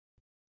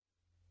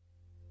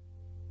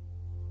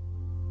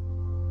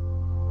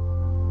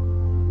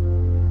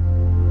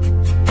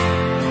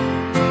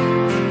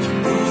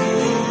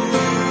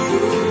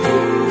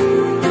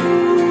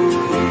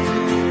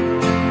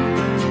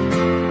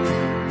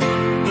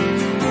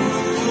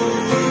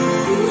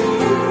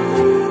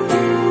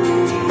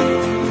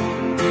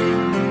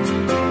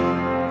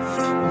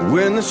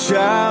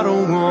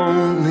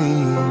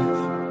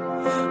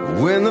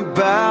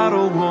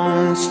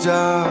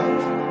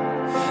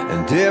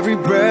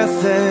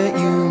breath that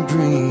you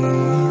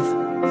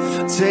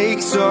breathe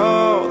takes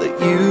all that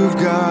you've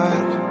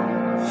got.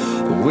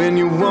 When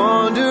you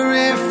wonder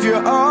if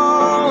you're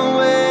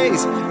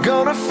always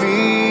gonna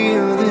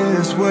feel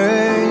this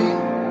way,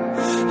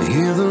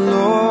 hear the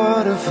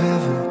Lord of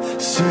heaven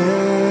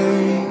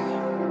say,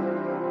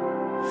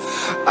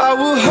 I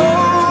will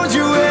hold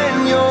you when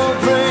you're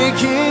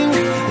breaking,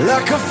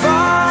 like a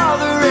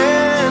father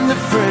and a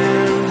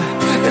friend.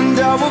 And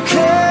I will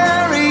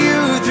carry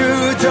you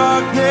through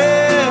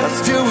darkness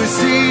till we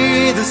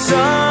see the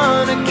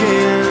sun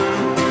again.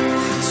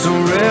 So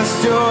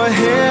rest your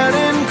head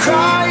and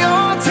cry